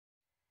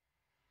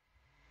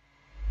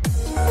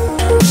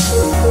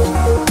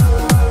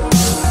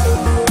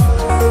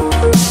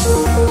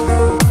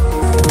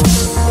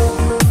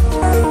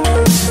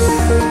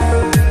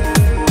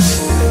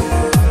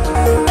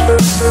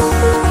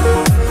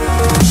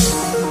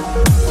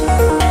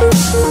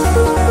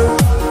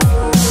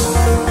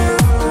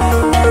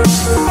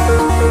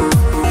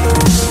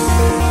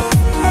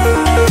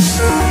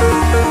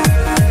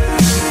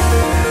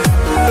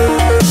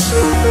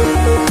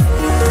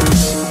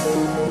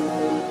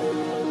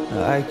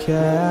I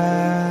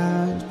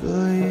can't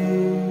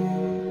believe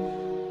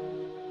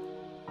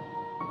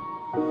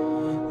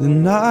the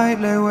night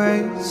lay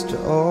waste to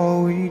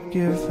all we'd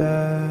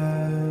given.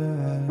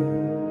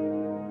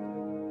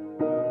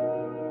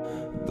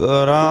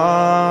 But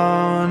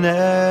honestly,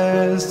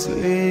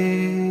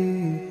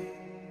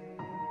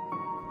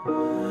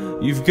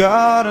 you've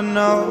gotta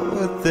know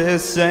that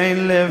this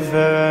ain't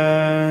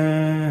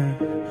living.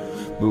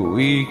 But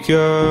we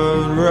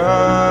could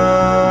run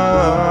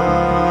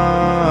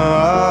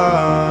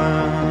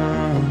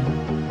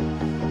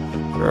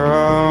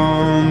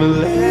from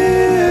Elysium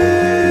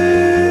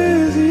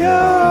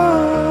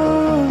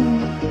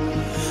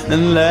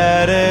and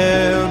let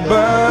it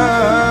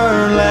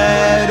burn,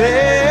 let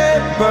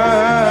it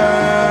burn.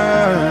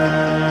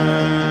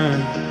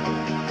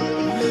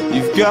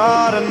 You've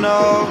gotta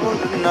know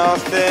that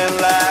nothing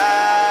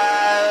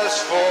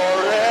lasts forever.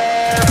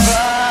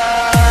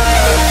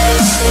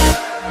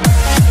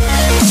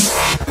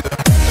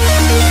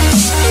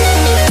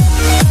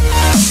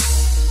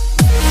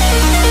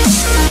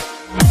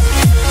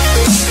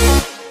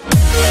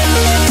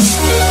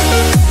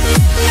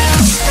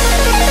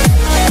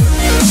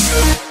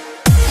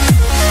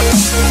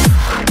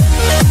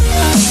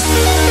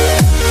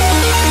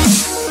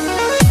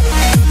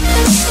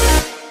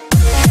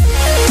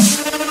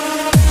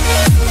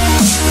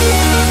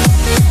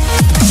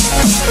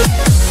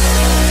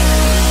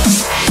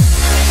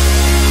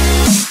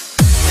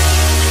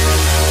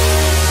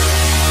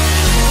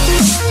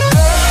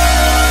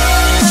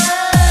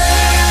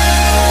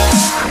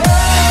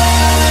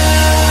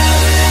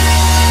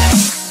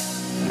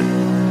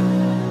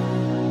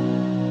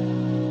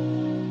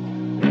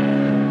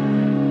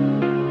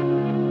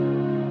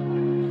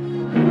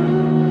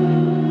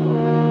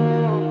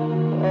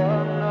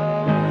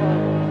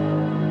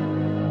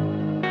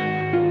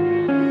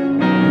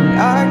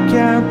 I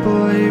can't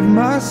believe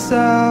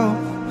myself.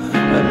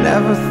 I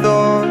never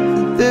thought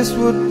that this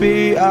would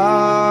be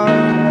our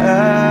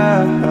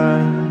end,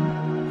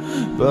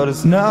 but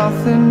it's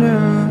nothing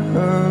new.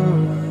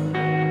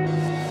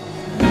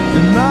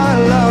 And my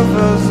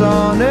lover's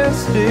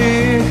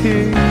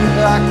honesty,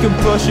 I can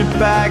push it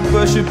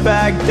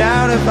back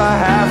down if I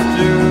have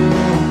to.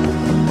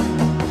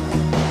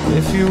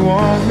 If you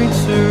want me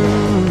to,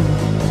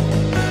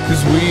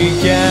 'cause we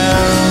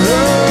can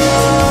run.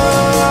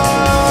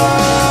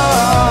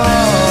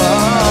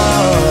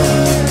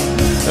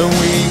 And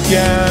we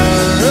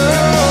can run.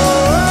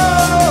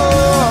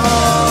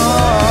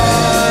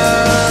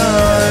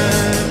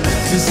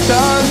 The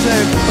stars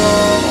they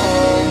fall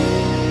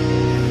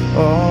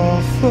all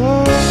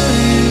for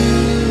you.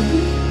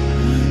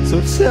 So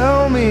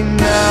tell me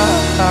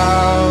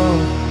now,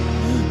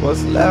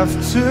 what's left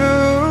to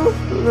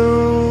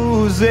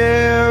lose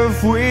if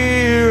we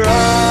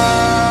run?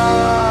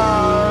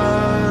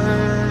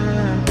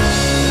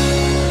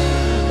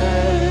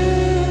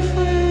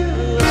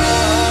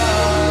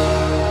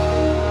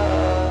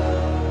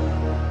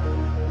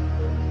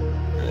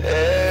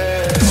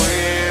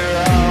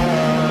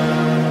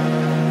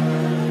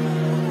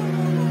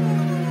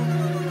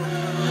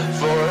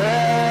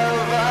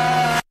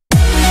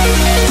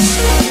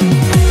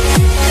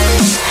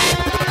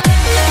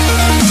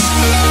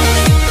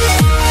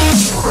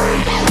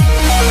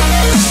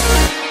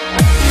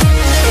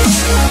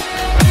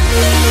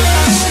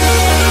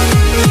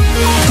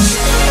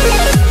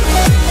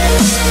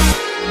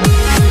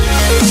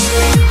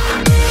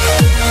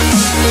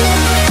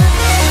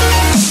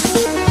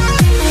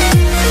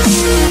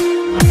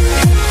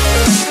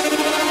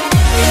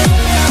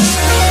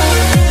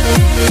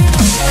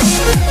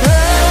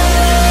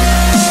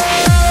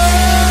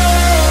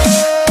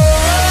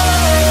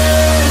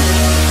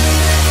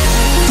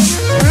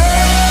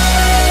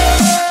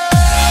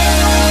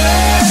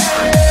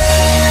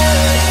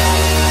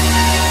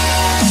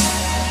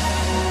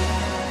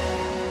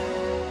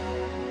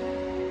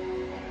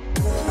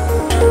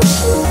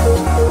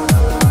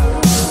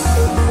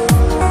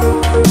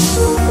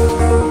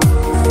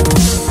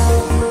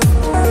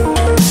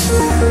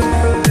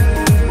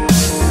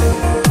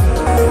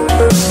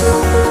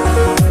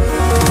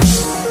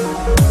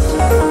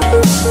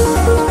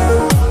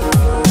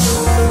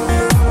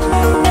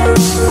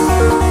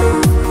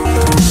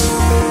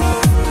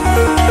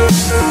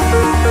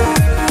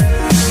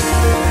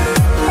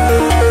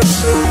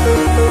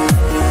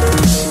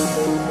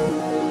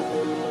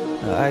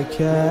 I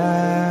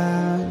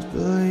can't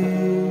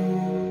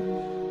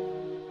believe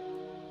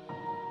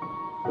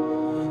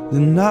the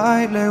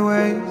night lay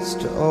waste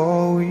to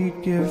all we'd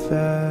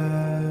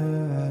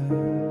given.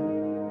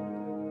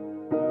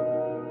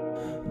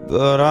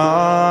 But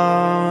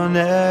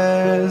honestly,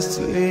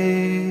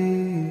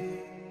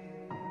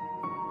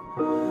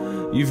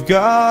 you've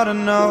gotta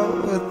know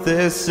that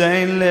this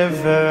ain't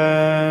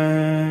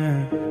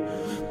living.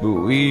 But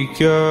we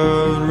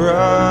could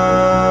run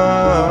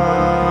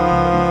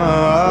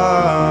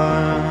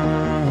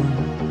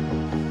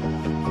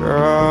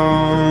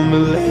from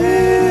Elysium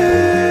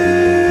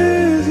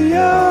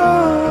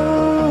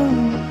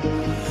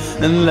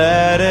and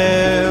let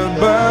it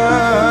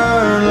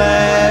burn,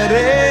 let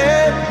it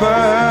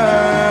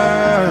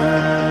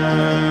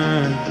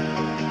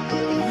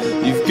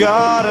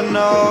gotta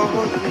know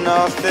that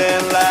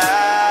nothing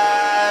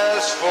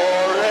lasts forever.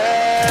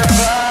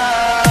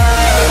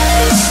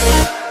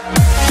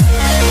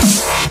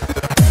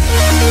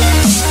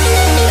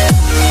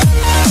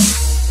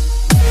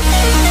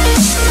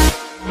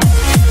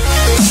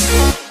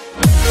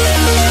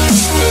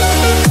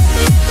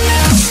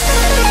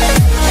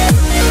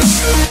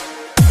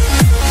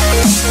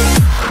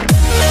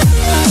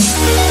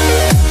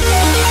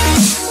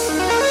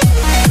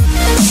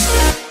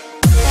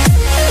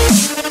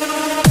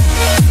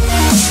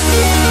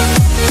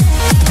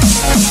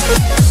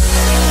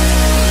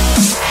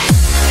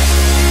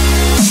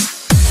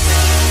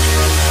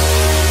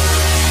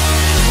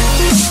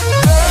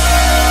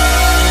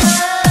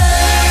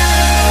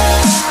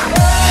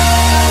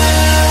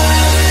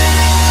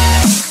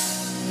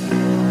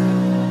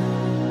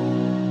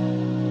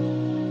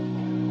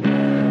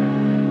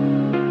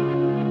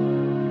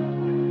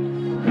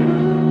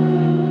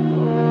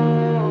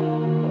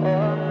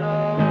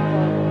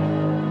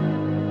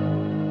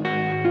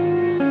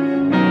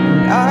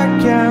 I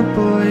can't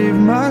believe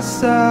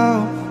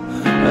myself.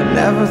 I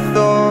never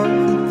thought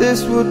that this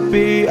would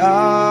be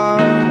our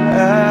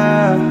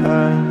end,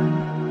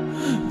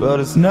 but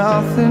it's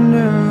nothing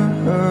new.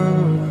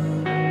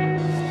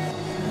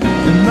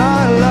 And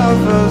my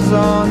lover's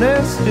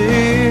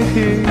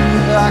honesty,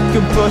 I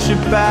can push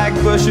it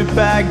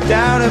back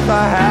down if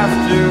I have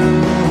to.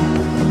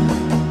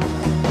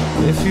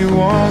 If you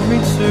want me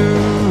to,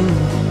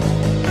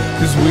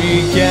 'cause we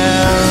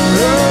can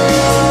run.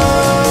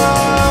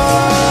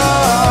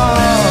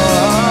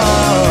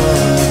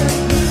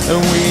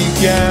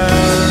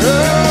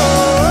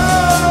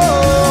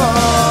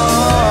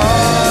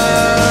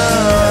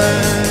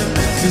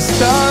 The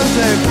stars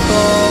they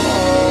fall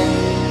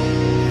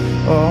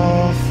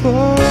all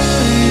for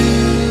you.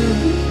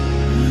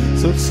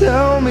 So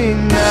tell me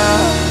now,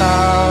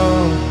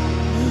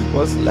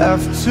 what's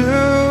left to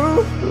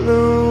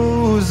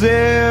lose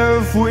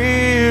if we